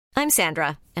I'm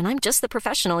Sandra, and I'm just the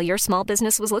professional your small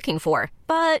business was looking for.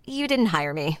 But you didn't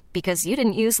hire me because you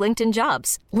didn't use LinkedIn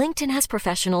Jobs. LinkedIn has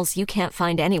professionals you can't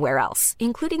find anywhere else,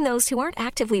 including those who aren't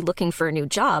actively looking for a new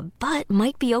job, but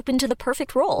might be open to the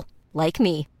perfect role, like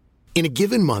me. In a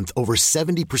given month, over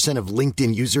 70% of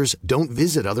LinkedIn users don't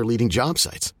visit other leading job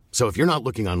sites. So if you're not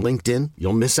looking on LinkedIn,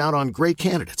 you'll miss out on great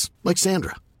candidates like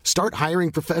Sandra. Start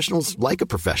hiring professionals like a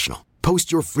professional.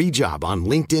 Post your free job on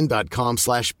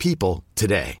linkedin.com/people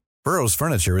today. Burrow's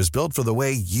furniture is built for the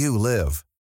way you live.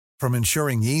 From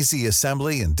ensuring easy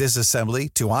assembly and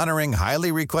disassembly to honoring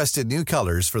highly requested new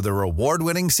colors for their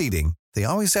award-winning seating, they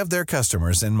always have their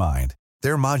customers in mind.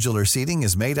 Their modular seating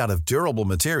is made out of durable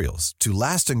materials to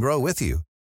last and grow with you.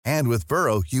 And with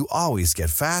Burrow, you always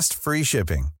get fast, free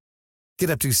shipping.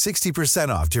 Get up to 60%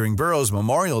 off during Burrow's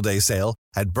Memorial Day sale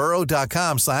at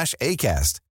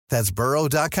burrow.com/ACAST. That's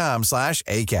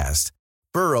burrow.com/ACAST.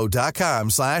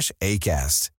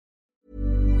 burrow.com/ACAST.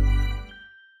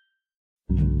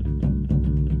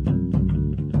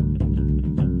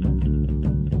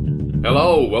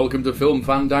 Hello, welcome to Film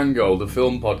Fandango, the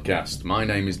film podcast. My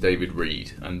name is David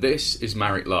Reed, and this is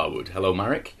Marek Larwood. Hello,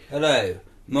 Marek. Hello,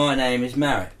 my name is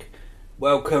Marek.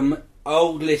 Welcome,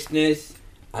 old listeners,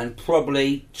 and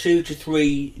probably 2 to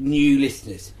 3 new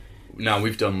listeners. Now,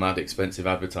 we've done that expensive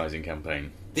advertising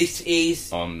campaign. This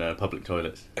is on public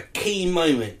toilets. A key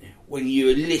moment when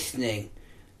you're listening,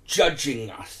 judging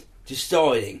us,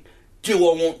 deciding, do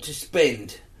I want to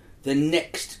spend the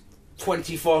next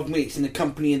 25 minutes in the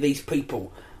company of these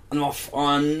people? And I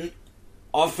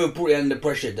feel pretty under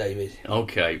pressure, David.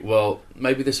 Okay, well,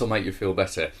 maybe this will make you feel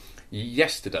better.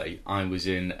 Yesterday, I was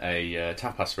in a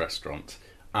tapas restaurant,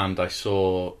 and I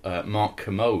saw Mark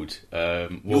Kermode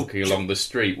walking along the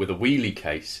street with a wheelie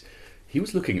case. He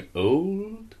was looking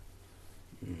old.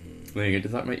 There you go.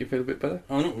 Does that make you feel a bit better?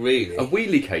 Oh, not really. A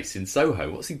wheelie case in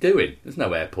Soho. What's he doing? There's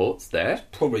no airports there. He's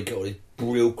probably got his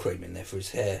Brill cream in there for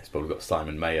his hair. He's probably got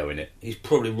Simon Mayo in it. He's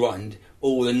probably writing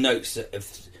all the notes that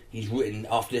he's written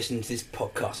after listening to this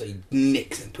podcast, so he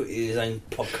nicks and put it in his own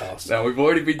podcast. Now, we've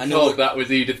already been told that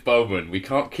was Edith Bowman. We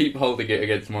can't keep holding it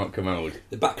against Mark Kermode.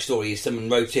 The backstory is someone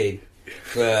wrote in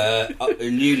for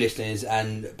new listeners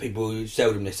and people who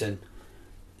seldom listen.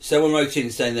 Someone wrote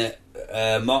in saying that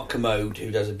Mark Kermode,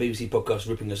 who does a BBC podcast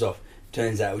ripping us off,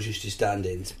 turns out it was just his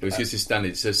stand-ins. It was just his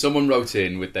stand-ins. So someone wrote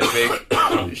in with their big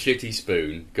shitty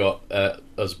spoon, got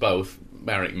us both,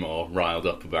 Marek Moore, riled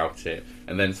up about it,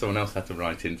 and then someone else had to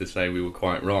write in to say we were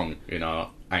quite wrong in our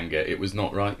anger. It was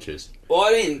not righteous. Well,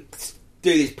 I didn't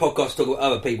do this podcast to talk about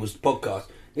other people's podcasts.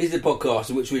 This is a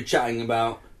podcast in which we're chatting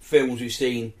about films we've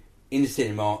seen in the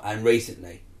cinema and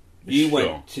recently. You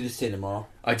went to the cinema.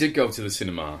 I did go to the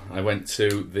cinema. I went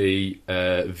to the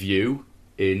View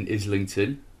in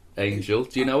Islington, Angel.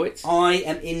 Do you know it? I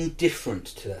am indifferent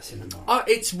to that cinema.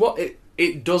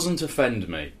 It doesn't offend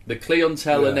me. The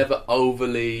clientele are never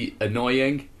overly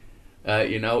annoying.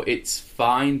 It's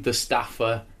fine. The staff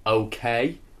are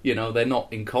okay. They're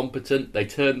not incompetent. They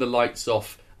turn the lights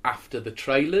off after the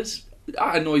trailers.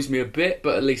 That annoys me a bit,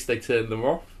 but at least they turn them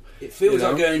off. It feels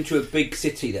like going to a big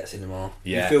city, that cinema.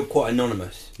 Yeah. You feel quite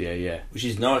anonymous. Yeah. Which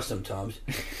is nice sometimes,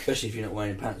 especially if you're not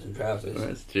wearing pants and trousers. Well,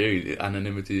 that's true.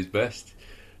 Anonymity is best.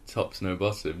 Tops, no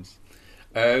bottoms.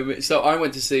 So I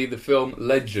went to see the film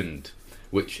Legend,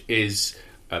 which is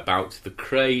about the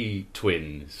Kray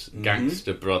twins,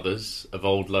 gangster brothers of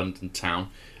old London town,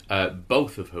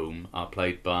 both of whom are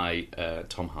played by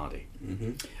Tom Hardy.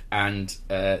 Mm-hmm. And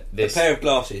this... A pair of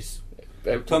glasses.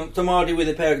 Tom Hardy with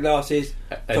a pair of glasses,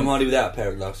 Tom Hardy without a pair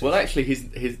of glasses. Well, actually,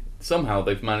 his somehow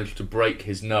they've managed to break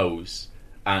his nose,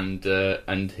 and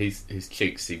his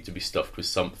cheeks seem to be stuffed with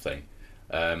something,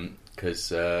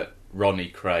 because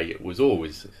Ronnie Kray was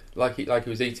always like he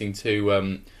was eating two.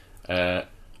 I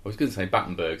was going to say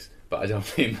Battenbergs, but I don't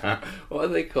mean that. What are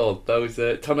they called? Those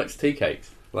Tonux tea cakes.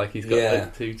 Like he's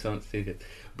got two Tonux tea cakes.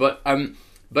 But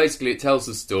basically, it tells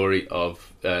the story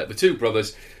of the two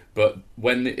brothers. But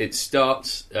when it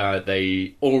starts,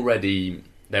 they're already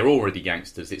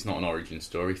gangsters. It's not an origin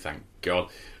story, thank God.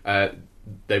 They're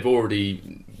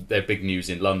big news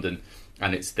in London,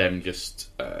 and it's them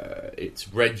it's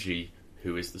Reggie,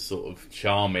 who is the sort of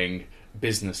charming,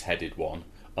 business-headed one,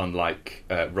 unlike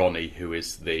Ronnie, who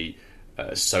is the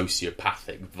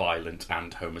sociopathic, violent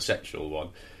and homosexual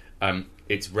one.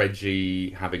 It's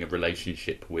Reggie having a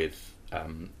relationship with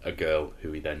a girl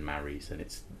who he then marries, and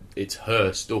it's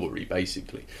her story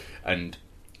basically, and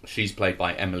she's played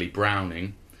by Emily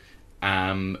Browning,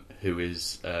 who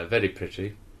is very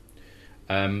pretty,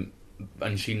 and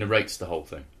she narrates the whole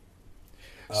thing.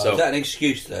 So is that an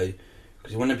excuse though?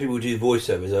 Because when people do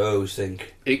voiceovers, I always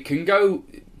think... It can go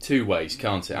two ways,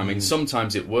 can't it? I mean,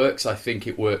 sometimes it works. I think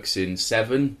it works in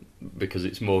Seven, because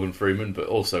it's Morgan Freeman, but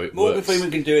also it Morgan works...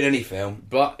 Freeman can do it in any film.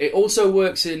 But it also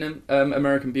works in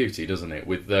American Beauty, doesn't it?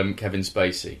 With Kevin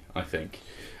Spacey, I think.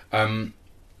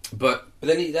 But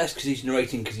then that's because he's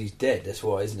narrating because he's dead. That's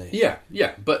why, isn't he?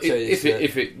 Yeah. But So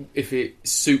if it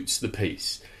suits the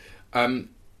piece,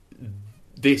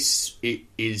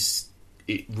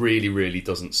 it really, really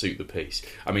doesn't suit the piece.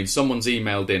 I mean, someone's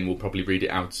emailed in. We'll probably read it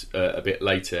out a bit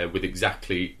later with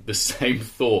exactly the same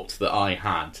thought that I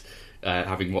had,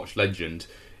 having watched Legend.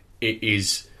 It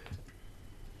is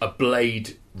a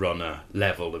Blade Runner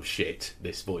level of shit.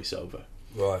 This voiceover,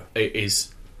 Right. it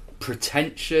is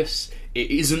pretentious.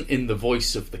 It isn't in the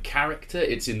voice of the character,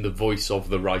 it's in the voice of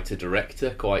the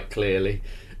writer-director, quite clearly.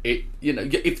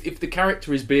 If the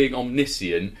character is being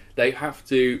omniscient, they have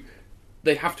to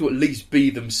at least be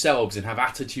themselves and have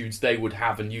attitudes they would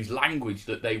have and use language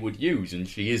that they would use, and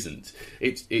she isn't.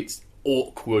 It's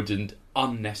awkward and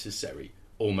unnecessary,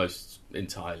 almost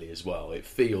entirely as well. It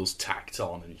feels tacked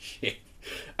on and shit.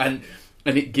 And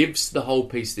it gives the whole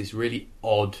piece this really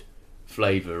odd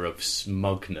flavour of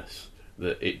smugness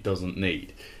that it doesn't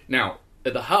need. Now,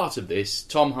 at the heart of this,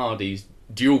 Tom Hardy's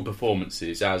dual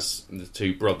performances as the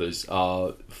two brothers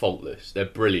are faultless. They're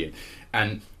brilliant.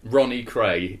 And Ronnie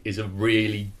Kray is a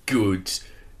really good,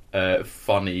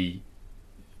 funny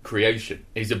creation.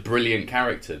 He's a brilliant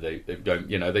character. They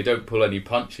don't pull any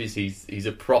punches. He's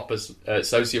a proper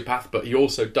sociopath, but he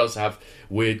also does have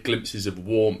weird glimpses of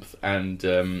warmth,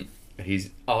 and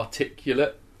he's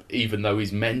articulate, even though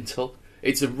he's mental.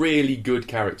 It's a really good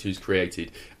character who's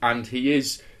created, and he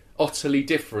is utterly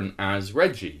different as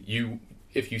Reggie.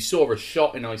 If you saw a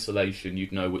shot in isolation,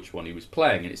 you'd know which one he was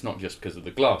playing, and it's not just because of the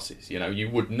glasses. You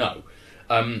would know.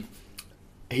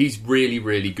 He's really,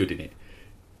 really good in it.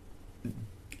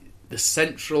 The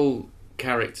central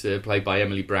character, played by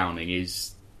Emily Browning,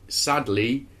 is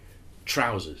sadly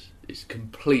trousers. It's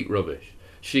complete rubbish.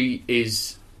 She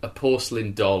is a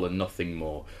porcelain doll and nothing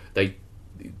more.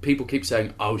 People keep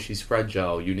saying, "Oh, she's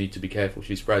fragile. You need to be careful.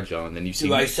 She's fragile." And then you see,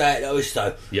 do I say it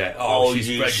also? Yeah.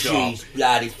 She's fragile. She's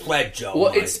bloody fragile.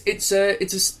 Well, mate. it's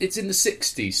in the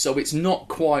 60s, so it's not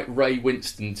quite Ray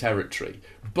Winston territory.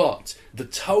 But the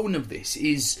tone of this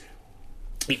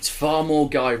it's far more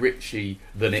Guy Ritchie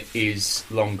than it is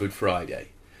Long Good Friday.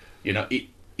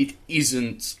 It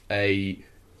isn't a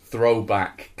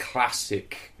throwback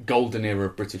classic golden era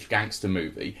British gangster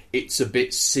movie. It's a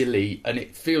bit silly, and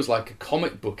it feels like a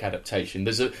comic book adaptation.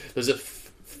 There's a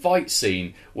fight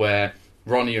scene where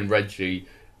Ronnie and Reggie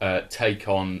take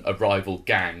on a rival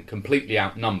gang, completely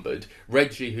outnumbered.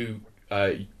 Reggie, who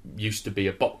used to be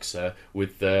a boxer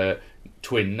with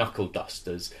twin knuckle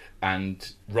dusters,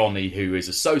 and Ronnie, who is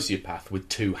a sociopath with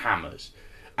two hammers,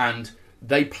 and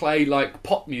they play like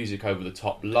pop music over the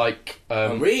top, like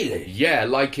really? Yeah,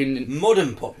 like in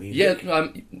modern pop music. Yeah,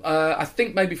 I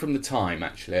think maybe from the time.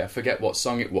 Actually, I forget what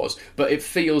song it was, but it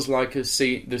feels like the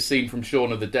scene from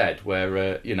Shaun of the Dead,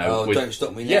 where Don't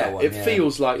Stop Me Now. Yeah, it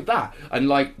feels like that, and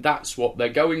like that's what they're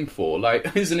going for.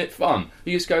 Like, isn't it fun?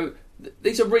 You just go,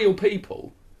 these are real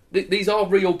people. These are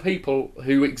real people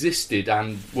who existed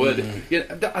and were.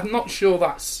 I'm not sure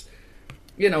that's.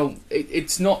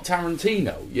 It's not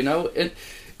Tarantino.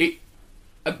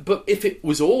 But if it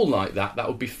was all like that, that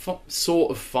would be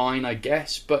sort of fine, I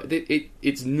guess. But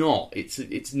it's not.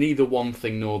 It's neither one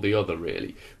thing nor the other,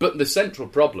 really. But the central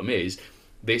problem is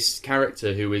this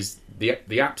character who is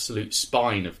the absolute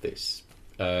spine of this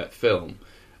film.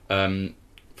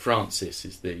 Frances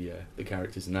is the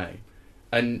character's name,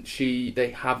 and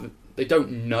they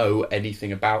don't know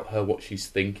anything about her, what she's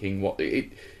thinking,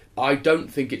 I don't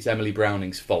think it's Emily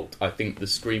Browning's fault. I think the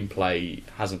screenplay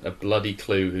hasn't a bloody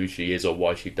clue who she is or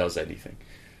why she does anything.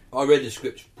 I read the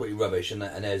script's pretty rubbish, and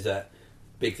there's that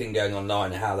big thing going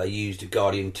online how they used a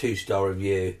Guardian 2-star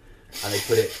review, and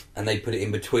they put it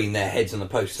in between their heads on the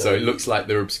poster. So it looks like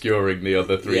they're obscuring the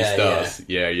other 3 stars.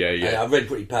 Yeah. And I read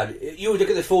pretty bad. You always look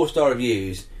at the 4-star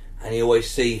reviews, and you always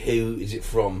see who is it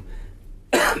from,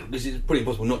 because it's pretty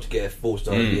impossible not to get a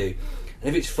 4-star review. And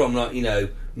if it's from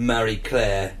Marie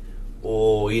Claire,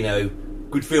 or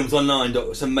Good Films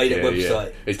Online, some made-up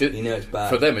website, it's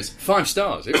bad. For them, it's 5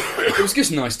 stars. It was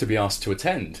just nice to be asked to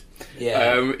attend.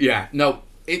 Yeah. No,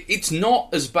 it's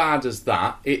not as bad as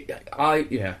that. I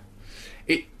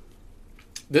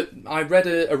read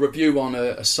a review on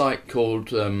a site called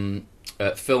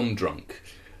Film Drunk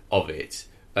of it,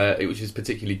 which is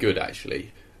particularly good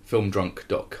actually.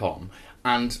 Filmdrunk.com,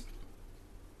 and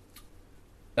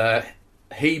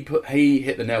he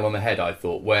hit the nail on the head, I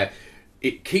thought, where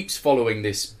it keeps following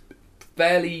this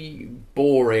fairly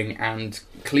boring and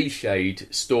cliched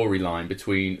storyline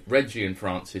between Reggie and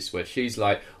Francis, where she's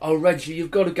like, "Oh, Reggie,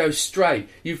 you've got to go straight.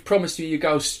 You've promised me you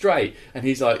go straight," and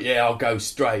he's like, "Yeah, I'll go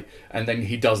straight," and then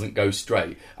he doesn't go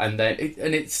straight, and then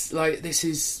it's like,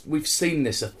 we've seen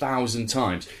this 1,000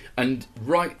 times, and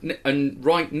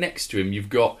right next to him, you've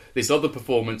got this other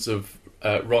performance of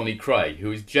Ronnie Cray,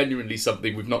 who is genuinely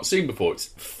something we've not seen before. It's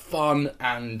fun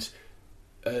and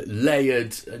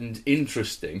layered and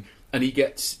interesting, and he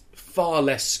gets far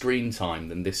less screen time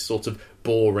than this sort of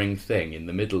boring thing in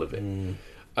the middle of it.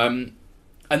 And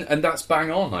that's bang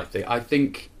on. I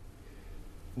think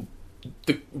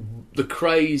the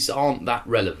Crays aren't that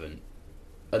relevant,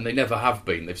 and they never have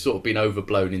been. They've sort of been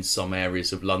overblown in some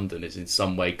areas of London as in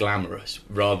some way glamorous,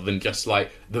 rather than just like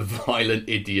the violent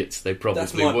idiots they probably were.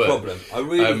 That's my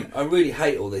problem. I really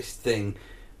hate all this thing,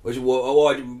 which is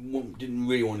why I didn't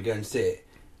really want to go and see it.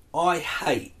 I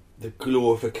hate the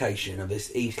glorification of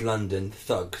this East London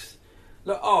thugs,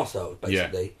 like arseholes,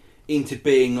 basically, into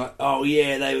being like, oh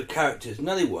yeah, they were characters.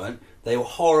 No, they weren't. They were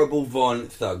horrible,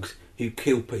 violent thugs who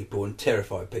killed people and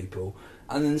terrified people.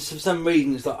 And then for some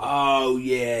reason it's like, oh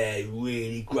yeah,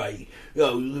 really great.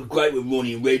 Oh, great with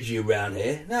Ronnie and Reggie around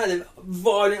here. No, they're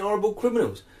violent, horrible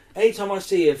criminals. Anytime I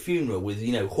see a funeral with,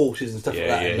 horses and stuff like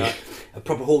that, and like a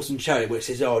proper horse and chariot where it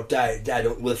says, oh,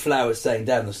 Dad, with flowers saying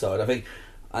Dad on the side, I think,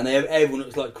 and everyone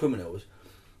looks like criminals.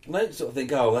 I don't sort of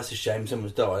think, oh, that's a shame,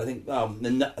 someone's died. I think, oh,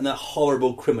 and that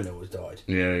horrible criminal has died.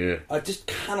 Yeah. I just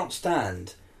cannot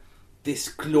stand this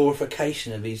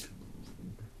glorification of these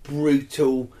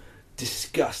brutal,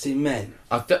 disgusting men.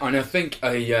 I think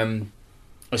a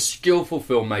skillful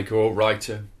filmmaker or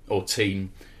writer or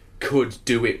team could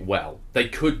do it well. They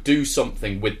could do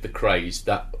something with the Crays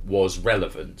that was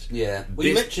relevant. Yeah. Well,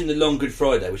 you mentioned The Long Good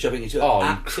Friday, which I think is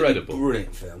an incredible,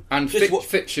 brilliant film. And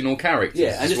fictional characters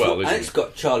as well. And it's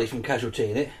got Charlie from Casualty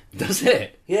in it. Does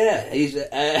it? Yeah. He's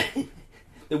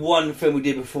the one film we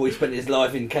did before he spent his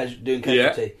life in doing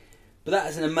Casualty. Yeah. But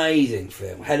that is an amazing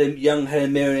film. Young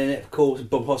Helen Mirren in it, of course.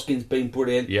 Bob Hoskins being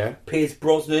brilliant. Yeah. Pierce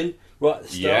Brosnan, right at the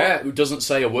start. Yeah, who doesn't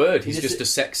say a word. He's just a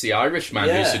sexy Irish man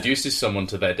who seduces someone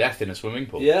to their death in a swimming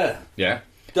pool. Yeah. Yeah.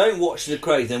 Don't watch The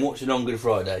Crays, then watch The Long Good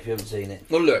Friday if you haven't seen it.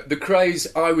 Well, look, The Crays,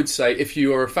 I would say, if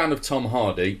you are a fan of Tom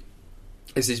Hardy,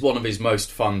 this is one of his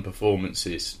most fun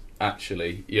performances,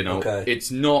 actually. Okay. It's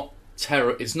not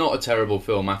a terrible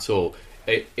film at all.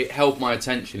 It held my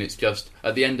attention. It's just,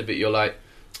 at the end of it, you're like,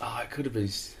 it could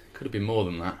have been more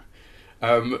than that.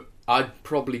 I'd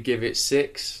probably give it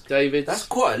 6, David. That's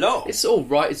quite a lot. It's all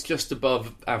right. It's just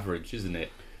above average, isn't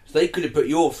it? So they could have put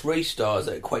your 3 stars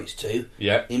that equates to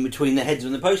in between the heads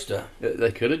on the poster.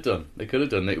 They could have done. It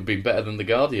would have been better than The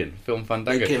Guardian, Film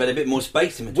Fandango. They could have had a bit more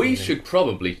space in between. We should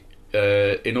probably,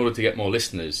 in order to get more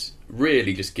listeners,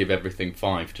 really just give everything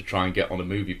 5 to try and get on a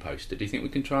movie poster. Do you think we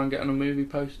can try and get on a movie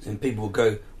poster? And people will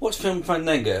go, what's Film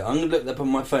Fandango? I'm going to look that up on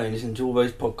my phone and listen to all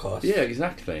those podcasts. Yeah,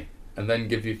 exactly. And then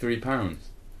give you £3.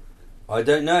 I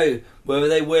don't know whether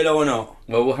they will or not.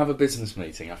 Well, we'll have a business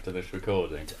meeting after this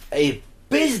recording. A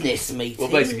business meeting? We'll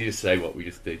basically just say what we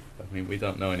just did. I mean, we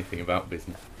don't know anything about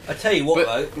business. I tell you what,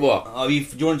 though. What? Do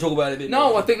you want to talk about it a bit more?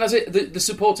 No, I think that's it. The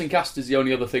supporting cast is the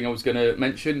only other thing I was going to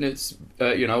mention. It's,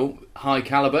 high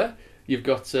calibre. You've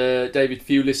got David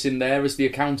Thewlis in there as the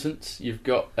accountant. You've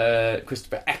got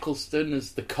Christopher Eccleston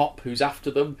as the cop who's after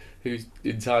them, who's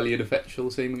entirely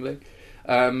ineffectual, seemingly.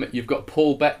 You've got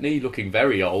Paul Bettany, looking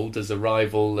very old, as a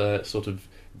rival sort of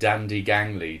dandy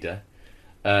gang leader.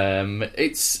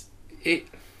 It's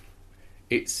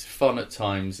fun at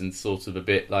times and sort of a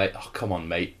bit like, oh, come on,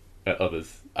 mate, at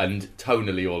others. And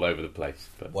tonally all over the place.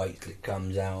 But wait till it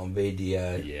comes out on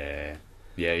video. Yeah.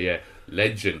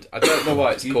 Legend. I don't know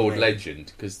why it's called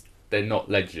Legend, because they're not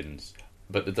legends,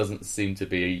 but there doesn't seem to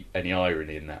be any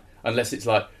irony in that. Unless it's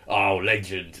like, oh,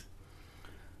 legend.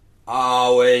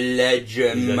 Oh, a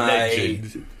legend, mate.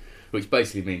 Legend. Which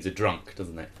basically means a drunk,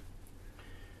 doesn't it?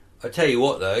 I tell you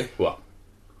what, though. What?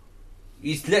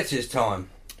 It's letters time.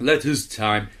 Letters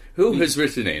time. Who has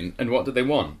written in, and what do they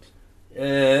want?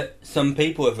 Some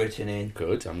people have written in.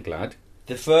 Good, I'm glad.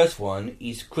 The first one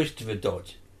is Christopher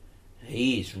Dodge.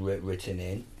 He's written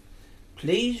in.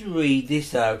 Please read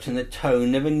this out in the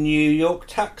tone of a New York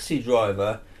taxi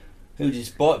driver who,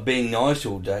 despite being nice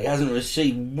all day, hasn't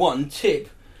received one tip.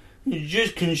 He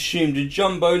just consumed a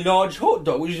jumbo large hot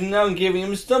dog, which is now giving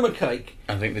him a stomachache.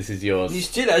 I think this is yours. He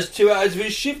still has 2 hours of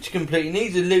his shift to complete and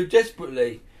needs a loo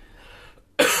desperately.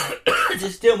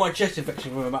 It's still my chest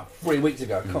infection from about 3 weeks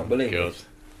ago. I can't believe it.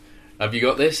 Have you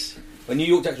got this? A New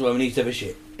York taxi driver needs to have a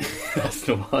shit. That's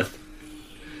the one.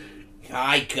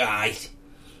 Hi guys.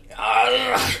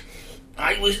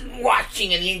 I was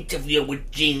watching an interview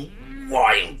with Gene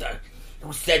Wilder,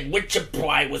 who said Richard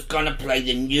Pryor was going to play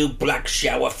the new Black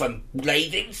Shower from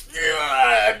Blazing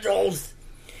Saddles.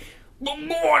 But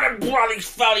Warner Brothers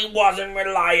felt he wasn't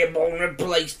reliable and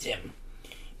replaced him.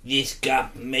 This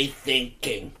got me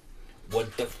thinking,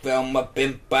 would the film have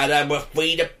been better if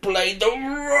he'd have played the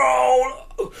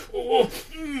role?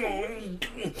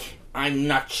 I'm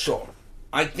not sure.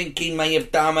 I think he may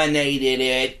have dominated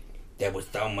it. There were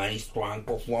so many strong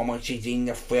performances in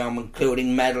the film,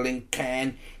 including Madeline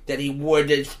Kahn, that he would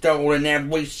have stolen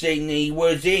every scene he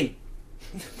was in.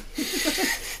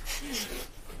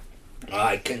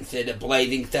 I consider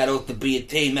Blazing Saddles to be a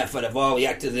team effort of all the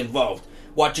actors involved.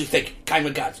 What do you think? Kind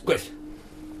regards, Chris.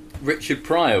 Richard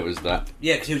Pryor was that?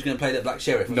 Yeah, because he was going to play that Black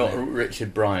Sheriff. Not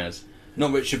Richard Bryars.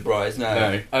 Not Richard Bryars,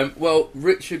 no. Well,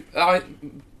 Richard...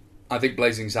 I think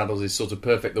Blazing Saddles is sort of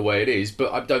perfect the way it is,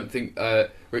 but I don't think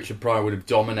Richard Pryor would have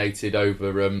dominated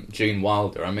over Gene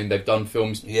Wilder. I mean, they've done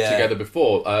films together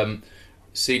before.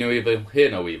 See No Evil,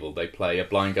 Hear No Evil. They play a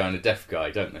blind guy and a deaf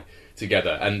guy, don't they?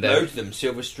 Together. And loads of them.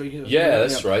 Silver Streak. Yeah,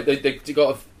 that's right. They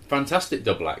got a fantastic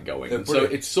double act going. So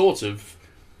it's sort of...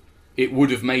 It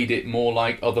would have made it more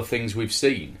like other things we've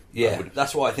seen. Yeah,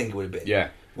 that's what I think it would have been. Yeah.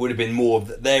 Would have been more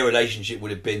of their relationship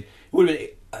would have been...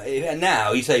 And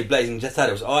now you say Blazing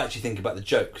Saddles, I actually think about the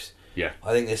jokes. Yeah,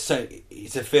 I think it's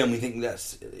a film. We think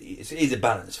it is a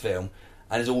balanced film,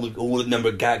 and there's all the number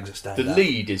of gags that stand. The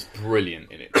lead is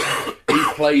brilliant in it.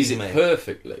 He plays it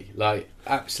perfectly, like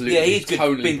absolutely. Yeah, he's good.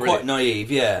 Totally Been brilliant. quite naive.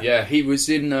 Yeah, yeah. He was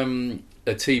in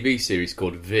a TV series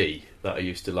called V that I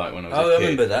used to like when I was a kid. I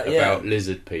remember that. Yeah, about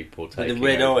lizard people taking the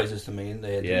red eyes or something. Isn't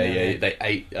they? Yeah. They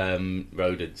ate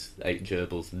rodents, ate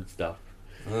gerbils and stuff.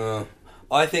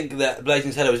 I think that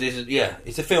Blazing Saddles is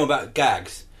it's a film about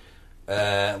gags,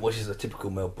 which is a typical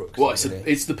Mel Brooks. Well,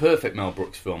 it's the perfect Mel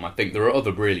Brooks film. I think there are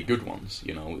other really good ones,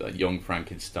 you know, Young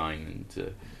Frankenstein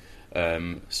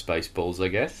and Spaceballs, I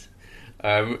guess.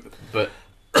 But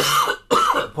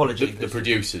apologies, the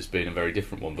producer's been a very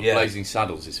different one. But Blazing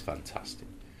Saddles is fantastic.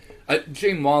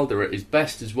 Gene Wilder at his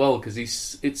best as well, because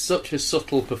it's such a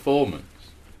subtle performance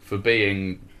for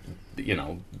being, you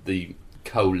know, the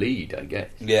co-lead, I guess.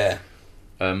 Yeah.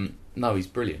 No, he's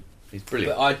brilliant. He's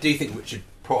brilliant. But I do think Richard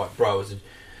Pryor was a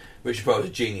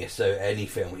genius. So any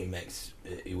film he makes,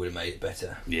 he would have made it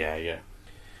better. Yeah.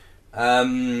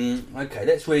 Okay,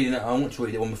 let's read it. I want to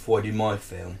read it one before I do my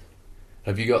film.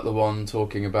 Have you got the one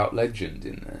talking about Legend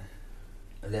in there?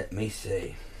 Let me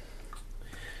see.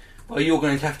 Well, you're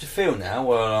going to have to fill now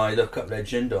while I look up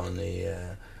Legend on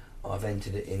the... I've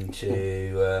entered it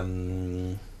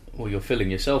into... Well, you're filling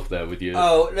yourself there with your...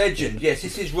 Oh, Legend, yes.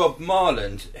 This is Rob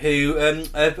Marland, who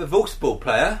a Volksball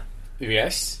player.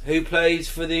 Yes. Who plays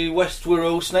for the West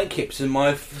Wirral Snakehips in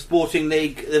my sporting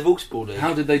league, the Volksball League.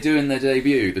 How did they do in their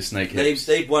debut, the Snakehips?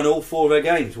 They've won all 4 of their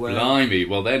games. Blimey,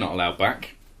 well, they're not allowed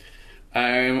back.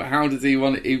 How does he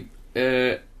want... He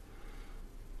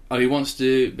wants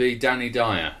to be Danny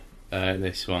Dyer,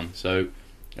 this one. So,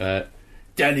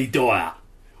 Danny Dyer.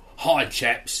 Hi,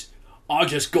 chaps. I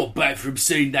just got back from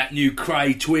seeing that new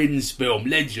Cray Twins film,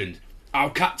 Legend. I'll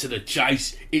cut to the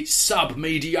chase. It's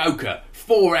sub-mediocre.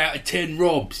 4 out of 10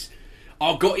 robs.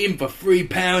 I got in for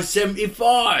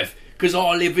 £3.75 because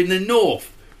I live in the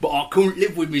north. But I couldn't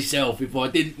live with myself if I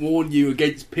didn't warn you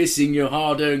against pissing your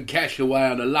hard-earned cash away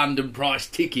on a London price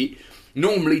ticket.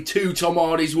 Normally 2 Tom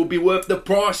Hardys will be worth the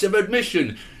price of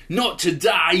admission. Not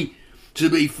today. To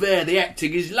be fair, the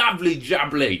acting is lovely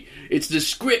jubbly. It's the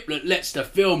script that lets the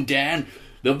film down.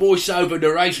 The voice-over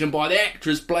narration by the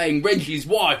actress playing Reggie's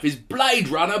wife is Blade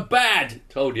Runner bad.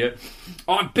 Told you.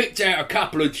 I've picked out a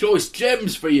couple of choice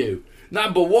gems for you.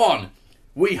 Number 1,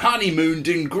 we honeymooned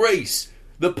in Greece.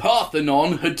 The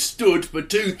Parthenon had stood for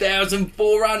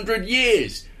 2,400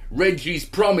 years. Reggie's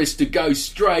promise to go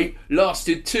straight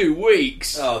lasted 2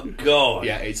 weeks. Oh, God.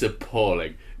 Yeah, it's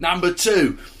appalling. Number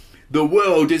 2, the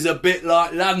world is a bit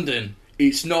like London.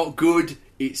 It's not good,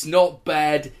 it's not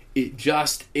bad, it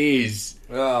just is.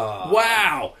 Oh.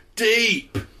 Wow,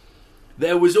 deep.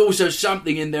 There was also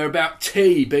something in there about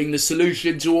tea being the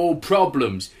solution to all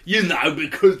problems. You know,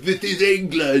 because this is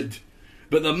England.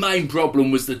 But the main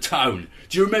problem was the tone.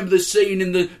 Do you remember the scene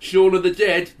in the Shaun of the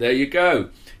Dead? There you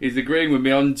go. He's agreeing with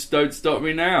me on Don't Stop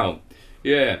Me Now.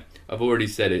 Yeah, I've already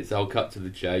said it, so I'll cut to the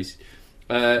chase.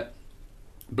 Blah,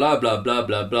 blah, blah,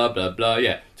 blah, blah, blah, blah,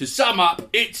 yeah. To sum up,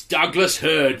 it's Douglas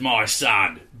Hurd, my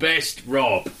son. Best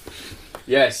Rob.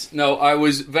 Yes, no, I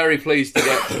was very pleased to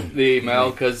get the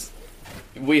email, because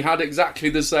we had exactly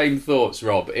the same thoughts,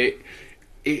 Rob.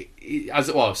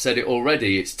 I've said it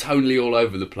already, it's tonally all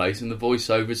over the place, and the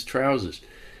voiceover's trousers.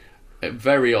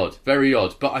 Very odd, very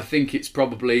odd. But I think it's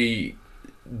probably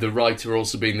the writer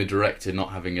also being the director,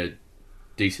 not having a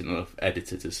decent enough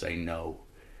editor to say no.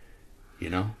 You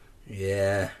know?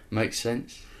 Yeah. Makes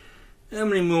sense. How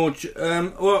many more?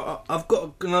 Well, I've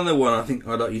got another one I think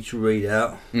I'd like you to read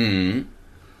out. Mm.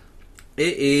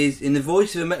 It is in the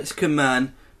voice of a Mexican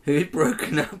man who had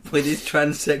broken up with his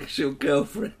transsexual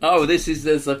girlfriend. Oh,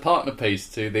 there's a partner piece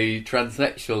to the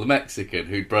transsexual Mexican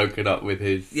who'd broken up with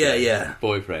his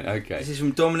boyfriend. Okay. This is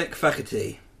from Dominic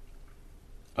Faculty.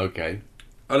 Okay.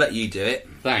 I'll let you do it.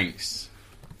 Thanks.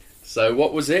 So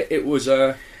what was it? It was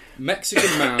a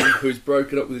Mexican man who's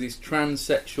broken up with his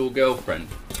transsexual girlfriend.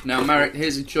 Now, Marek,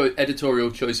 here's a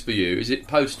editorial choice for you. Is it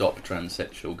post-op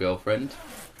transsexual girlfriend?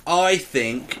 I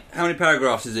think... How many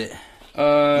paragraphs is it?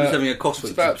 I'm just having a cost.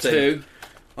 It's about 2.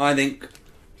 I think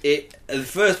the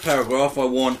first paragraph I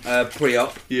want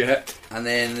pre-op. Yeah. And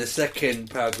then the second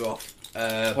paragraph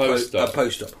post-op.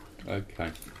 Post-op.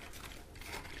 Okay.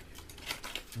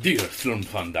 Dear Film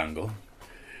Fandango,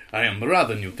 I am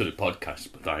rather new to the podcast,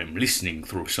 but I am listening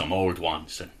through some old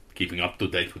ones and keeping up to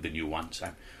date with the new ones.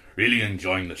 I'm really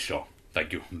enjoying the show.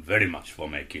 Thank you very much for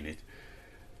making it.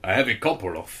 I have a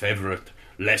couple of favourite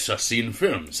lesser seen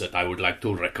films that I would like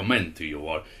to recommend to you,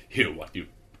 or hear what you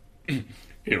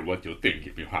think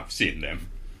if you have seen them.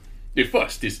 The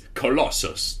first is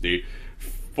Colossus, the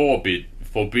Forbid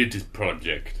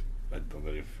Project. I don't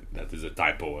know if that is a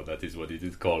typo or that is what it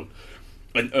is called.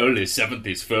 An early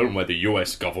 70s film where the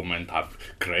US government have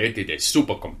created a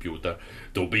supercomputer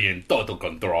to be in total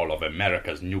control of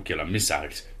America's nuclear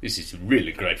missiles. This is a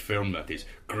really great film that is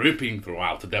gripping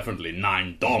throughout. Definitely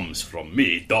 9 DOMs from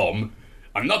me, Dom.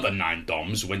 Another 9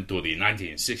 DOMs went to the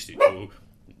 1962...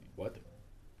 What?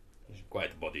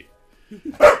 Quiet, buddy.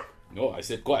 No, I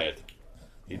said quiet.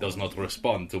 He does not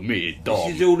respond to me, Dom.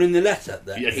 This is all in the letter.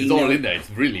 That yes, it's all in there.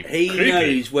 It's really creepy.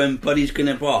 Knows when Buddy's going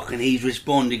to bark and he's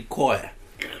responded quiet.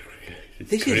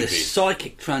 This creepy. Is a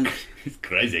psychic trans... It's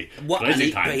crazy.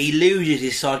 Crazy times. But he loses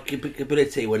his psychic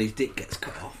ability when his dick gets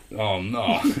cut off. Oh,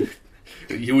 no.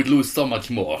 You would lose so much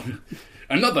more.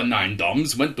 Another 9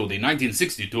 DOMs went to the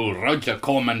 1962 Roger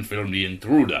Corman film The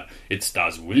Intruder. It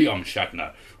stars William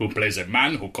Shatner, who plays a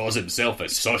man who calls himself a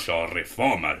social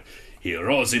reformer. He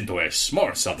rolls into a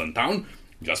small southern town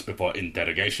just before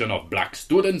interrogation of black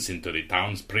students into the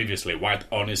town's previously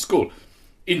white-only school.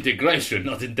 Integration,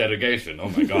 not interrogation, oh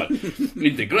my god.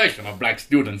 Integration of black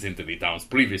students into the town's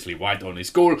previously white-only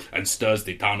school and stirs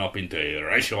the town up into a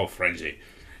racial frenzy.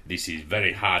 This is a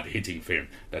very hard-hitting film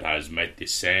that has made the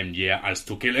same year as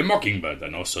To Kill a Mockingbird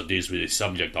and also deals with the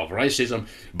subject of racism,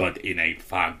 but in a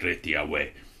far grittier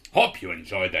way. Hope you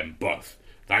enjoy them both.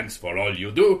 Thanks for all you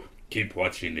do. Keep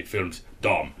watching the films.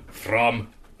 Dom, from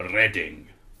Reading.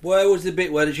 Where was the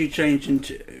bit where did you change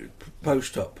into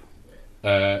post-op?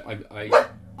 Well,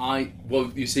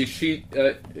 you see, she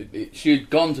had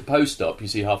gone to post-op, you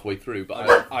see, halfway through,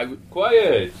 but I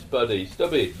quiet, buddy,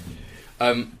 stubby.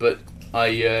 But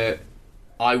I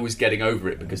was getting over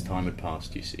it because time had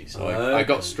passed, you see, so I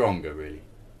got stronger, really.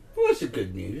 Well, that's a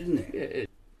good news, isn't it? Yeah, it is.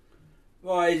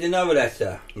 Right, here's another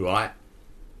letter. Right.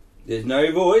 There's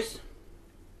no voice.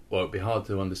 Well, it'd be hard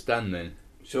to understand then.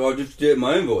 So I'll just do it in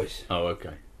my own voice. Oh,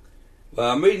 okay.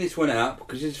 Well, I'm reading this one out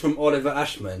because it's from Oliver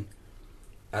Ashman.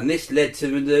 And this led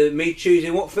to me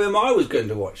choosing what film I was going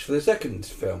to watch for the second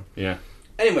film. Yeah.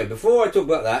 Anyway, before I talk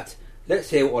about that, let's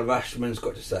hear what Oliver Ashman's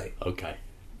got to say. Okay.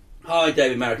 Hi,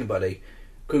 David Marek and Buddy.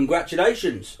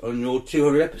 Congratulations on your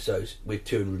 200 episodes. We're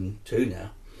 202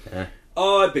 now. Yeah.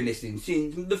 I've been listening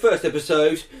since the first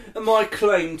episode, and my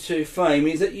claim to fame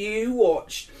is that you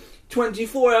watched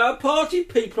 24-hour Party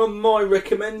People on my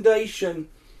recommendation.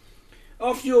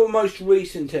 After your most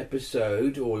recent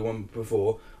episode, or the one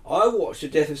before, I watched The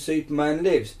Death of Superman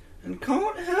Lives, and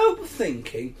can't help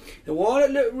thinking that while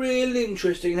it looked real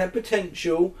interesting and had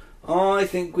potential, I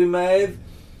think we may have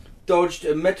dodged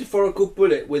a metaphorical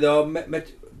bullet with our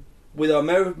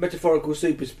metaphorical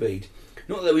super speed.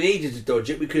 Not that we needed to dodge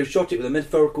it, we could have shot it with a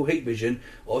metaphorical heat vision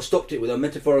or stopped it with our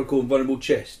metaphorical and vulnerable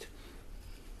chest.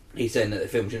 He's saying that the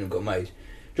film shouldn't have got made.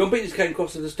 John Peters came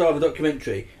across as the star of the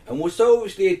documentary and was so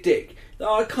obviously a dick that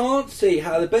I can't see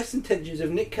how the best intentions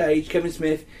of Nick Cage, Kevin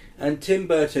Smith and Tim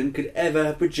Burton could ever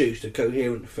have produced a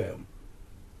coherent film.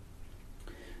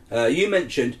 You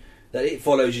mentioned that It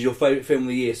Follows is your favourite film of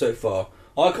the year so far.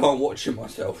 I can't watch it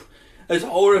myself, as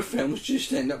horror films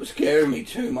just end up scaring me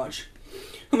too much.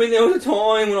 I mean, there was a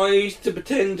time when I used to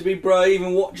pretend to be brave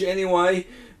and watch it anyway,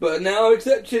 but now I've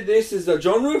accepted this as a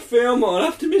genre of film I'll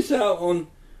have to miss out on.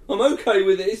 I'm okay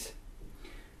with this.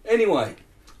 Anyway,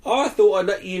 I thought I'd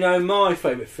let you know my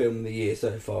favourite film of the year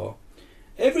so far.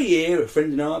 Every year, a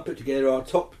friend and I put together our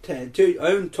top 10,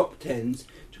 own top 10s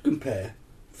to compare.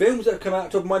 Films that have come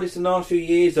out top of my list in the last few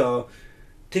years are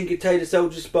Tinker Tailor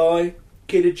Soldier Spy,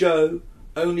 Killer Joe,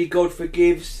 Only God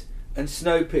Forgives, and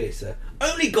Snowpiercer.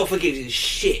 Only God Forgives is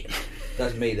shit.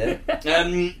 That's me there.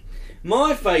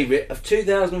 My favourite of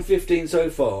 2015 so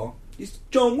far is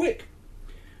John Wick.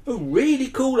 A really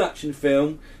cool action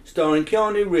film starring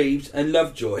Keanu Reeves and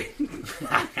Lovejoy.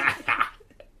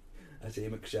 That's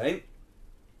Ian McShane.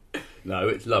 No,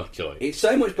 it's Lovejoy. It's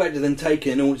so much better than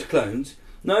Taken and all its clones.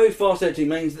 No fast editing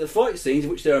means that the fight scenes,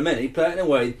 of which there are many, play out in a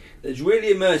way that's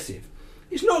really immersive.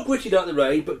 It's not gritty like The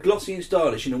Raid, but glossy and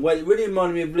stylish in a way that really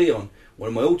reminded me of Leon, one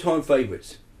of my all-time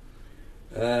favourites.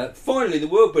 Finally, the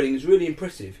world building is really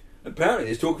impressive. Apparently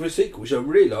there's talk of a sequel, which I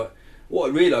really like. What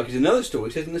I really like is another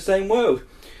story set in the same world.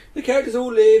 The characters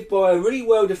all live by a really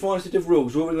well-defined set of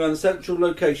rules revolving around the central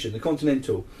location, the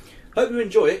Continental. Hope you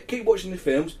enjoy it. Keep watching the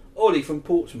films. Ollie from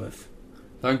Portsmouth.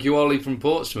 Thank you, Ollie from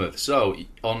Portsmouth. So,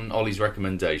 on Ollie's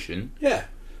recommendation... Yeah.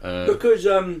 Because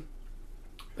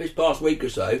this past week or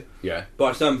so,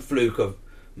 by some fluke, I've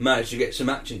managed to get some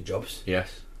acting jobs.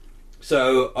 Yes.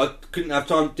 So I didn't have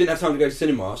time to go to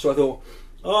cinema, so I thought,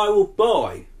 I will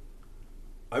buy.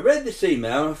 I read this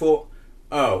email and I thought,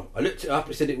 I looked it up,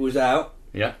 it said it was out.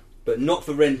 Yeah. But not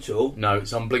for rental. No,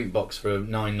 it's on Blinkbox for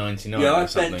 $9.99. Yeah, I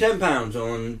spent £10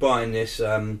 on buying this,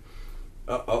 on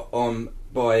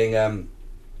buying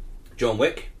John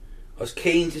Wick. I was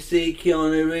keen to see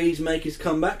Keanu Reeves make his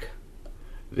comeback.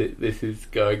 This is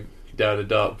going down a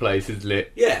dark place, isn't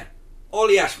it? Yeah.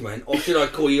 Ollie Ashman, or should I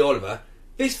call you Oliver,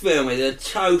 this film is a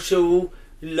total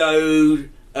load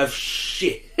of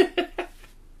shit.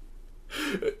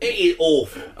 It is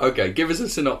awful. Okay, give us a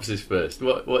synopsis first.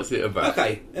 What's it about?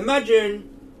 Okay, imagine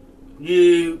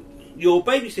you're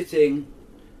babysitting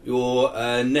your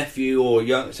nephew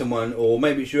or someone, or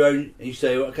maybe it's your own, and you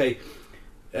say, okay,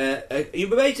 you're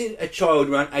babysitting a child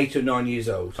around 8 or 9 years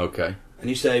old. Okay. And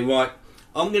you say, right,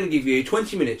 I'm going to give you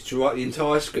 20 minutes to write the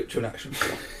entire script to an action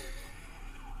film.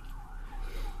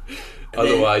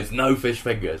 Otherwise, no fish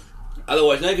fingers.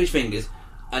 Otherwise, no fish fingers.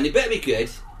 And it better be good,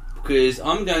 because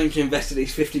I'm going to invest at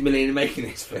least $50 million in making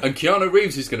this film. And Keanu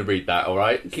Reeves is going to read that,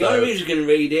 alright? Keanu Reeves is going to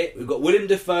read it. We've got Willem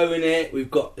Dafoe in it.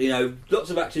 We've got, lots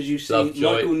of actors you've seen.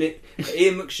 Lovejoy. Michael Nick,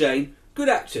 Ian McShane. Good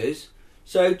actors.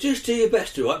 So just do your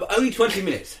best, alright? But only 20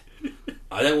 minutes.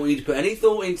 I don't want you to put any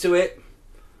thought into it.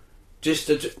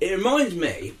 It reminds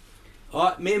me,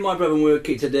 me and my brother when we were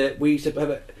kids, we used to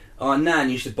have our nan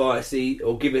used to buy us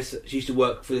or give us. She used to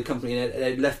work for the company, and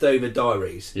they had leftover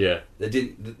diaries. Yeah,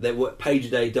 they were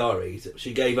page-a-day diaries that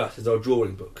she gave us as our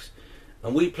drawing books,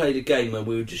 and we played a game where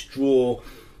we would just draw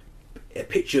a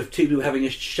picture of two people having a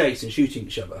chase and shooting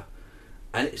each other,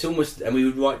 and we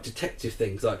would write detective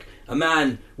things like a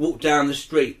man walked down the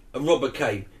street, a robber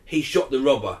came, he shot the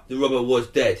robber was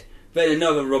dead. Then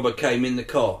another robber came in the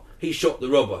car. He shot the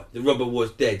robber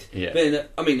was dead. Yeah. Then,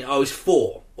 I was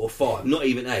 4 or 5, not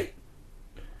even 8.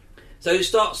 So it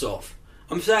starts off,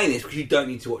 I'm saying this because you don't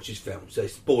need to watch this film, so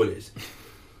spoilers.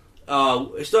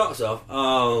 It starts off,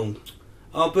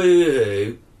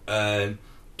 boo-hoo,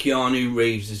 Keanu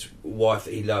Reeves' wife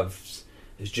that he loves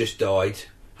has just died.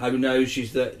 How do you know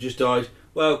she's just died?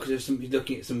 Well, because he's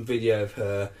looking at some video of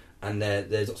her, and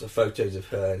there's lots of photos of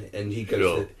her, and he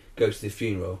goes to the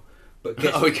funeral. But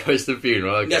he goes to the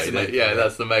funeral. Okay,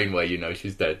 that's the main way you know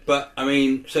she's dead. But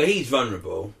so he's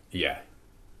vulnerable. Yeah.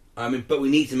 But we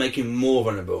need to make him more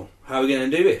vulnerable. How are we going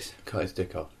to do this? Cut his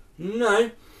dick off. No.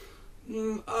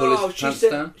 Pull his pants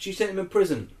down? She sent him in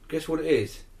prison. Guess what it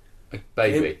is? A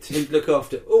baby. Him to look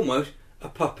after almost a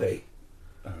puppy.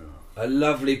 Oh. A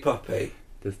lovely puppy.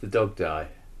 Does the dog die?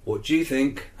 What do you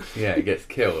think? Yeah, it gets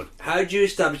killed. How do you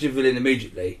establish a villain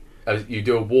immediately? You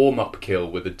do a warm-up kill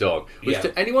with a dog. Which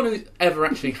to anyone who's ever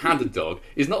actually had a dog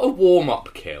is not a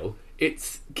warm-up kill,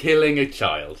 it's killing a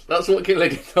child. That's what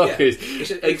killing a dog is.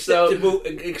 It's an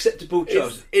acceptable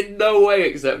child. It's in no way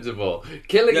acceptable.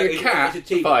 Killing a cat,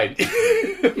 fine.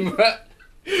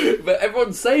 but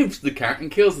everyone saves the cat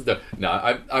and kills the dog.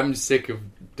 No, I'm sick of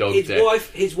dog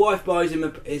death. His wife buys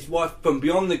him his wife from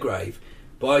beyond the grave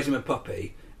buys him a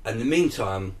puppy, and in the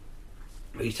meantime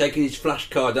he's taking his flash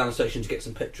car down the station to get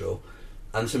some petrol,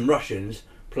 and some Russians,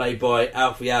 played by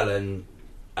Alfie Allen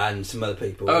and some other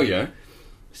people,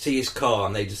 see his car,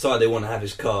 and they decide they want to have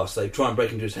his car, so they try and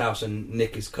break into his house and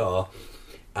nick his car,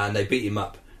 and they beat him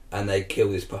up, and they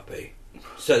kill this puppy.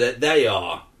 So that they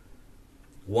are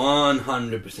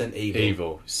 100%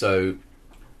 evil. So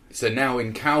now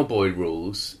in cowboy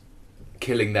rules,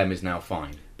 killing them is now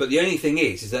fine. But the only thing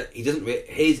is that he doesn't.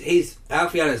 His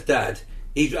Alfie Allen's dad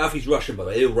Alfie's Russian, by the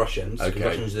way. They're all Russians. Okay.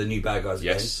 Russians are the new bad guys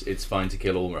again. Yes, it's fine to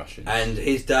kill all Russians. And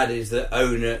his dad is the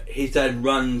owner. His dad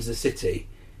runs the city.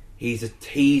 He's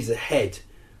the head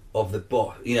of the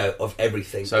boss, of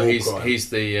everything. So he's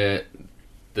the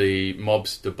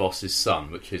mobster boss's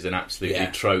son, which is an absolutely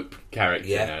trope character.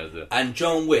 Yeah. Now, And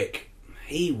John Wick,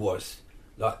 he was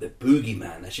like the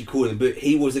boogeyman. They should call him.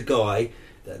 He was a guy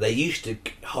that they used to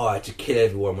hire to kill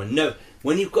everyone.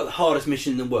 When you've got the hardest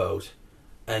mission in the world,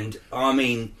 and I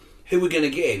mean, who are we going to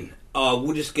get in?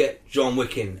 We'll just get John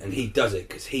Wick in, and he does it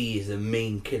because he is a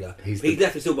mean killer. He's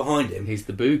definitely still behind him. He's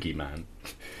the boogeyman.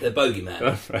 The bogeyman.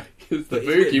 Right. The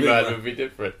boogeyman would be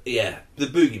different. Yeah, the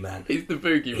boogeyman. He's the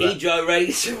boogeyman. He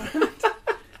gyrates around.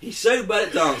 He's so bad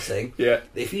at dancing. Yeah.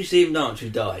 That if you see him dance, you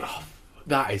die. Oh,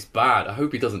 that is bad. I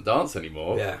hope he doesn't dance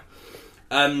anymore. Yeah.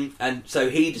 And so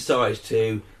he decides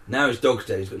to. Now his dog's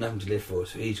dead. He's got nothing to live for,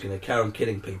 so he's going to carry on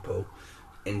killing people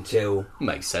until.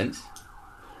 Makes sense.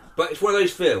 But it's one of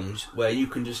those films where you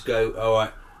can just go, all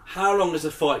right, how long is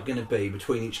the fight going to be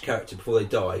between each character before they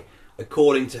die,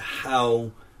 according to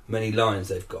how many lines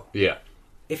they've got. Yeah.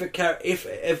 If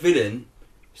a villain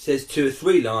says 2 or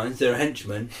 3 lines, they're a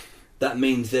henchman, that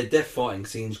means their death fighting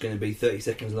scene is going to be 30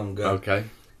 seconds longer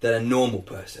than a normal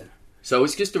person. So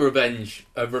it's just a revenge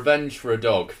for a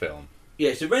dog film.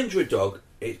 Yeah, it's Revenge for a Dog.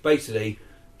 It's basically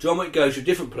John Wick goes to a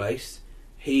different place,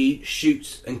 he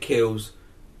shoots and kills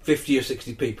 50 or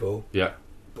 60 people. Yeah.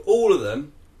 But all of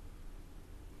them,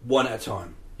 one at a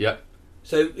time. Yeah.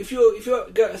 So if you're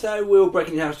say we're all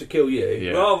breaking your house to kill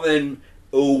you, rather than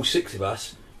all 6 of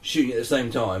us shooting at the same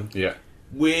time,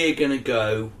 we're going to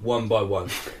go one by one.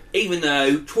 Even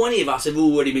though 20 of us have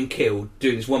already been killed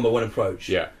doing this one by one approach.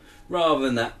 Yeah. Rather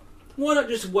than that, why not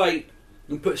just wait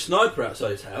and put a sniper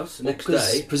outside his house the next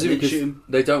day? Presumably because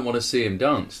they don't want to see him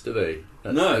dance, do they?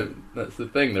 That's the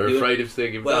thing. They're afraid of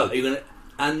seeing him dance.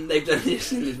 And they've done this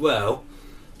thing as well.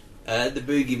 The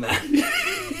boogeyman.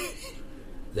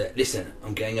 Listen,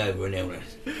 I'm getting over an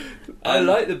illness. I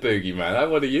like the boogeyman. I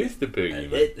want to use the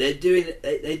boogeyman.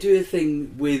 They do a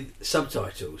thing with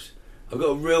subtitles. I've got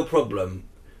a real problem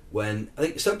when I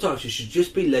think subtitles should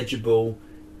just be legible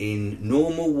in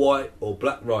normal white or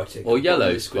black writing. Or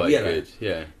yellow's quite good.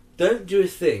 Yeah. Don't do a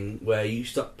thing where you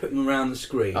start putting them around the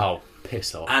screen. Oh,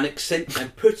 piss off!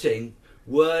 And putting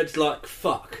words like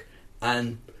fuck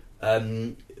and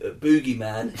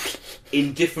boogeyman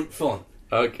in different font.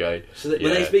 Okay. So that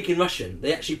when they speak in Russian,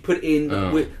 they actually put it in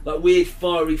weird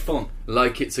fiery font.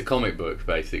 Like it's a comic book,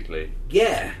 basically.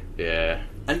 Yeah. Yeah.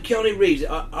 And Keanu Reeves,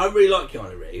 I really like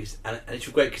Keanu Reeves, and it's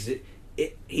great because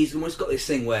he's almost got this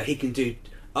thing where he can do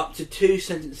up to 2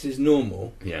 sentences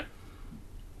normal. Yeah.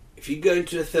 If you go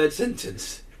into a 3rd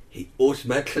sentence, he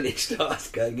automatically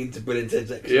starts going into Brilliant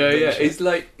Executive. Yeah. He's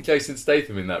like Jason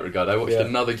Statham in that regard. I watched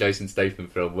another Jason Statham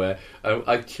film where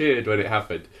I cheered when it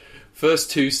happened.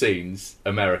 First 2 scenes,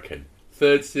 American.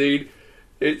 3rd scene,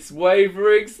 it's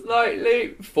wavering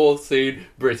slightly. 4th scene,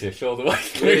 British, all the way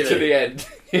through to the end.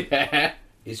 Yeah.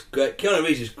 It's great. Keanu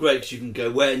Reeves is great because you can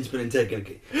go, when's Brilliant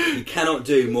Executive? You cannot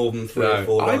do more than 3 or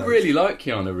 4 lines. I really like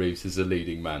Keanu Reeves as a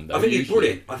leading man, though. I think he's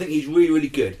brilliant. I think he's really, really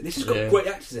good. This has got great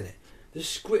actors in it. The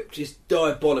script is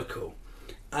diabolical.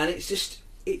 And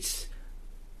it's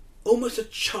almost a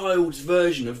child's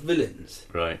version of villains.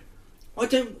 Right.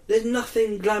 There's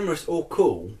nothing glamorous or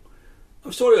cool.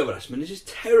 I'm sorry, Overashman, this is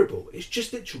terrible. It's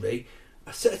just literally,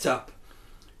 I set it up,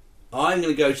 I'm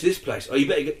going to go to this place. Oh, you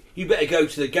better go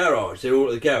to the garage. They're all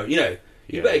at the garage.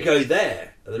 You better go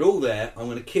there. They're all there. I'm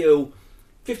going to kill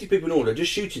 50 people in order,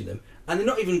 just shooting them. And they're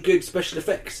not even good special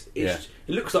effects. It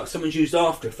looks like someone's used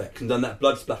After Effects and done that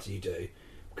blood splatter you do.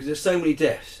 Because there's so many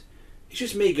deaths. It's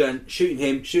just me going, shooting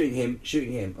him. I'm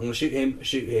going to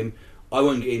shoot him. I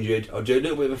won't get injured. I'll do a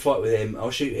little bit of a fight with him.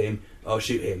 I'll shoot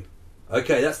him.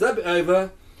 Okay, that's that bit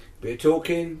over. Bit of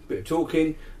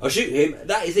talking. I'll shoot him.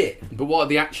 That is it. But what are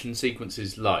the action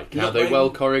sequences like? Are they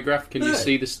well choreographed? Can you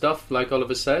see the stuff, like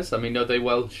Oliver says? I mean, are they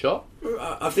well shot?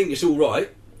 I think it's all right.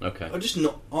 Okay. I'm just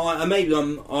not.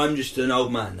 I'm just an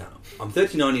old man now. I'm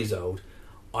 39 years old.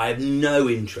 I have no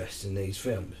interest in these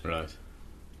films. Right.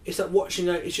 It's like watching.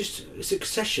 It's just a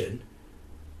succession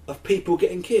of people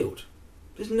getting killed.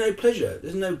 There's no pleasure.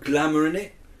 There's no glamour in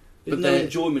it. There's no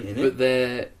enjoyment in it. But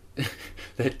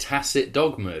they're tacit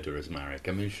dog murderers, Marek.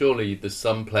 I mean, surely there's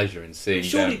some pleasure in seeing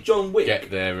them John Wick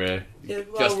get their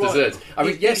just right. desserts. I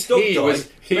mean, yes, he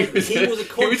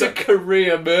was a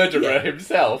career murderer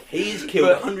himself. He's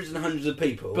killed hundreds and hundreds of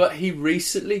people. But he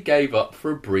recently gave up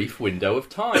for a brief window of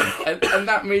time, and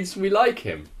that means we like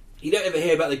him. You don't ever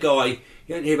hear about the guy.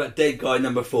 You don't hear about dead guy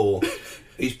number 4.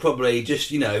 He's probably just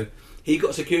he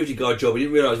got a security guard job. He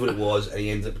didn't realise what it was, and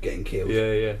he ends up getting killed.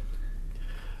 Yeah.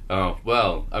 Oh,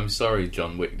 well, I'm sorry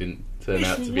John Wick didn't turn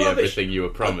out to be everything you were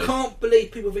promised. I can't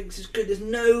believe people think this is good.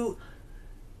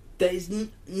 There's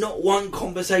not one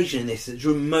conversation in this that's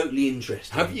remotely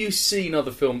interesting. Have you seen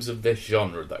other films of this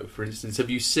genre, though? For instance, have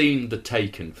you seen the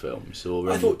Taken films?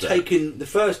 I thought the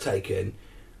first Taken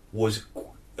was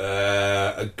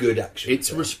a good action It's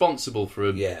film. Responsible for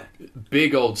a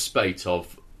big old spate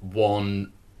of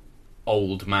one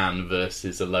old man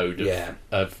versus a load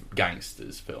of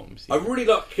gangsters films. I really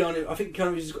like Keanu. I think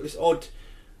Keanu has got this odd...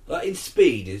 Like in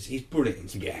Speed, he's brilliant in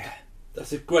Speed. Yeah.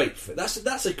 That's a great film.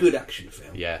 That's a good action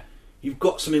film. Yeah. You've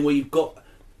got something where you've got...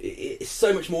 It's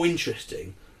so much more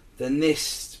interesting than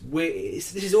this.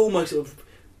 This is almost sort of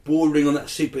bordering on that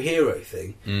superhero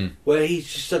thing, where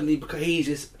he's just suddenly... Because he's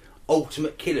this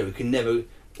ultimate killer who can never...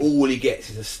 All he gets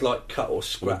is a slight cut or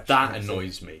scratch. That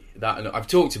annoys me. I've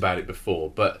talked about it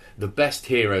before, but the best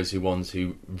heroes are ones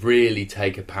who really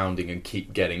take a pounding and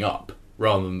keep getting up,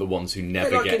 rather than the ones who never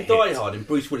get hit. Like in Die Hard and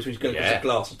Bruce Willis when he's going across the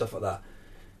glass and stuff like that.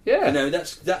 Yeah. You know,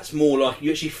 that's more like you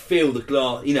actually feel the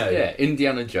glass, you know. Yeah,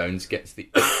 Indiana Jones gets the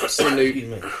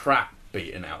absolute crap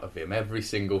beaten out of him every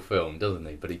single film, doesn't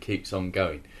he? But he keeps on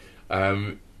going.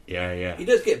 Yeah. He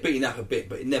does get beaten up a bit,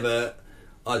 but it never...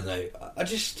 I don't know. I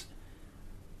just...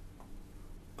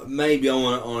 Maybe I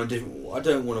want on a different... I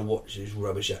don't want to watch these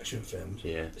rubbish action films.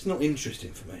 Yeah. It's not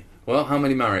interesting for me. Well, how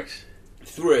many Mareks?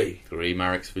 3. 3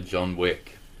 Mareks for John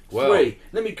Wick. Well, 3.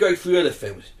 Let me go through other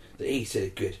films that he said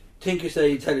are good. Tinker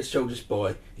Tailor Soldier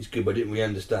Spy is good, but I didn't really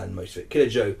understand most of it. Killer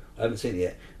Joe, I haven't seen it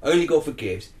yet. Only God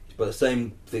Forgives. It's by the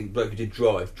same bloke who did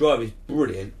Drive. Drive is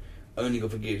brilliant. Only God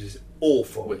Forgives is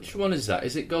awful. which one is that?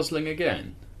 Is it Gosling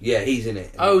again? Yeah, he's in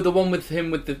it. Oh, the one with him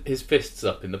with his fists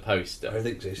up in the poster. I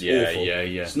think so. It's Yeah. awful.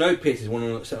 Snowpiercer is one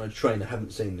on a train I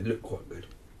haven't seen. They look quite good.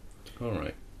 All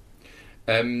right.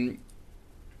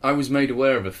 I was made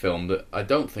aware of a film that I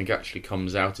don't think actually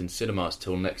comes out in cinemas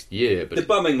till next year. But The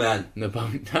Bumming Man. No,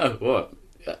 what?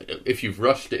 If you've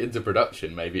rushed it into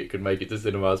production, maybe it could make it to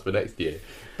cinemas for next year.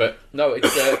 But no,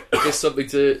 it's something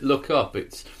to look up.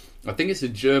 I think it's a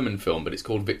German film, but it's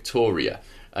called Victoria,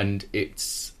 and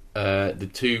it's the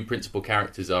two principal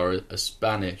characters are a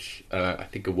Spanish, I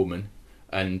think a woman,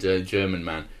 and a German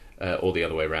man, or the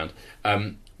other way around.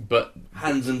 But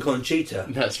Hans and Conchita.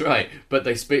 That's right. But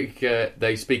they speak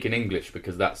in English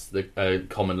because that's the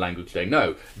common language they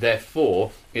know.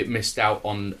 Therefore, it missed out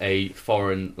on a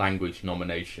foreign language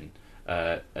nomination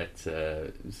at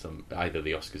some either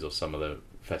the Oscars or some other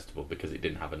festival because it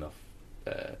didn't have enough.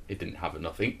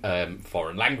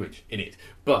 Foreign language in it.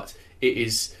 But it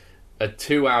is a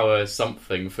 2-hour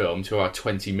something film, 2 hour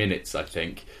 20 minutes, I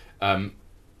think.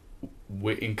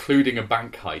 We're including a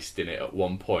bank heist in it at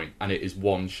one point, and it is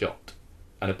one shot.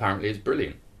 And apparently it's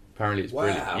brilliant. Brilliant.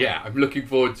 Yeah, I'm looking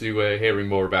forward to hearing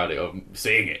more about it, or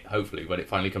seeing it, hopefully, when it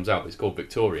finally comes out. It's called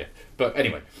Victoria. But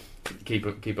anyway,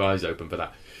 keep eyes open for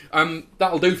that.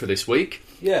 That'll do for this week.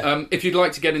 Yeah. If you'd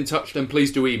like to get in touch, then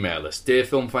please do email us,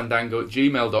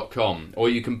 dearfilmfandango@gmail.com, or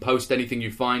you can post anything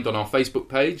you find on our Facebook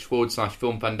page,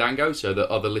 /filmfandango, so that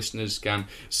other listeners can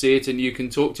see it and you can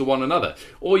talk to one another.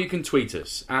 Or you can tweet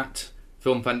us at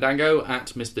filmfandango, at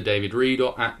Mr. David Reed,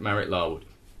 or at Merritt Larwood.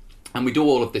 And we do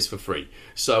all of this for free.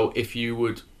 So if you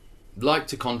would like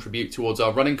to contribute towards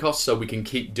our running costs so we can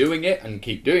keep doing it and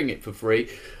keep doing it for free,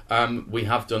 we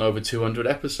have done over 200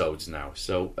 episodes now,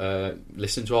 so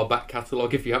listen to our back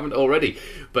catalogue if you haven't already.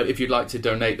 But if you'd like to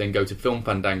donate, then go to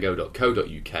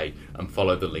filmfandango.co.uk and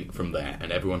follow the link from there.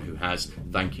 And everyone who has,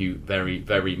 thank you very,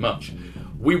 very much.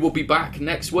 We will be back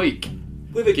next week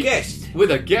With a guest. With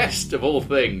a guest, of all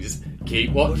things.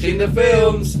 Keep watching the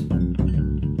films.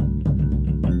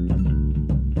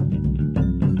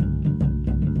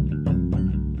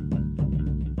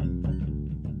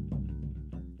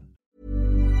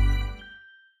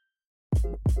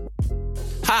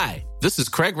 Hi, this is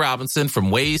Craig Robinson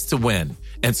from Ways to Win,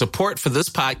 and support for this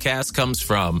podcast comes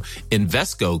from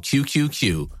Invesco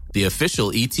QQQ, the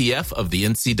official ETF of the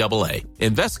NCAA.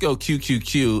 Invesco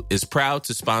QQQ is proud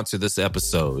to sponsor this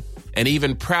episode, and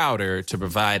even prouder to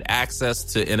provide access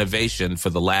to innovation for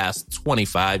the last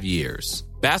 25 years.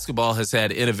 Basketball has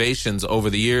had innovations over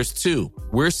the years, too.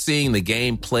 We're seeing the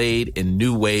game played in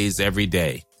new ways every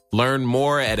day. Learn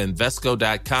more at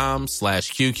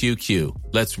Invesco.com/QQQ.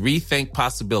 Let's rethink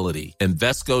possibility.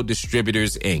 Invesco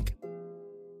Distributors, Inc.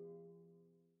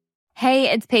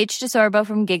 Hey, it's Paige DeSorbo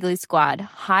from Giggly Squad.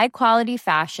 High quality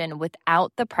fashion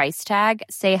without the price tag.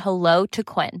 Say hello to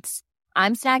Quince.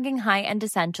 I'm snagging high-end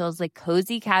essentials like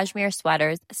cozy cashmere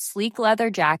sweaters, sleek leather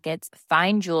jackets,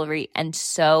 fine jewelry, and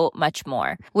so much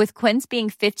more. With Quince being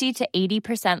 50 to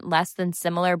 80% less than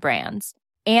similar brands.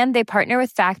 And they partner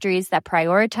with factories that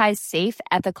prioritize safe,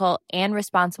 ethical, and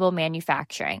responsible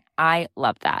manufacturing. I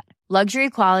love that. Luxury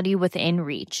quality within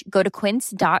reach. Go to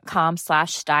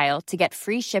quince.com/style to get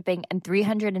free shipping and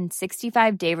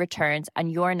 365-day returns on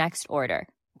your next order.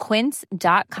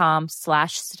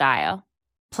 Quince.com/style.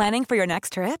 Planning for your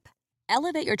next trip?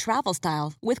 Elevate your travel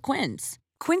style with Quince.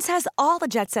 Quince has all the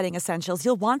jet-setting essentials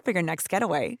you'll want for your next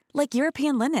getaway, like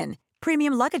European linen,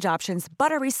 premium luggage options,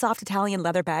 buttery soft Italian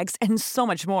leather bags, and so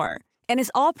much more. And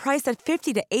is all priced at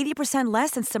 50 to 80%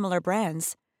 less than similar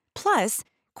brands. Plus,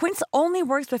 Quince only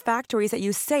works with factories that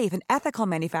use safe and ethical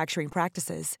manufacturing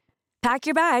practices. Pack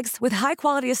your bags with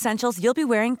high-quality essentials you'll be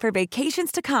wearing for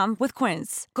vacations to come with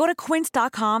Quince. Go to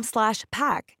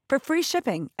quince.com/pack for free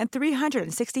shipping and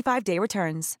 365-day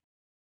returns.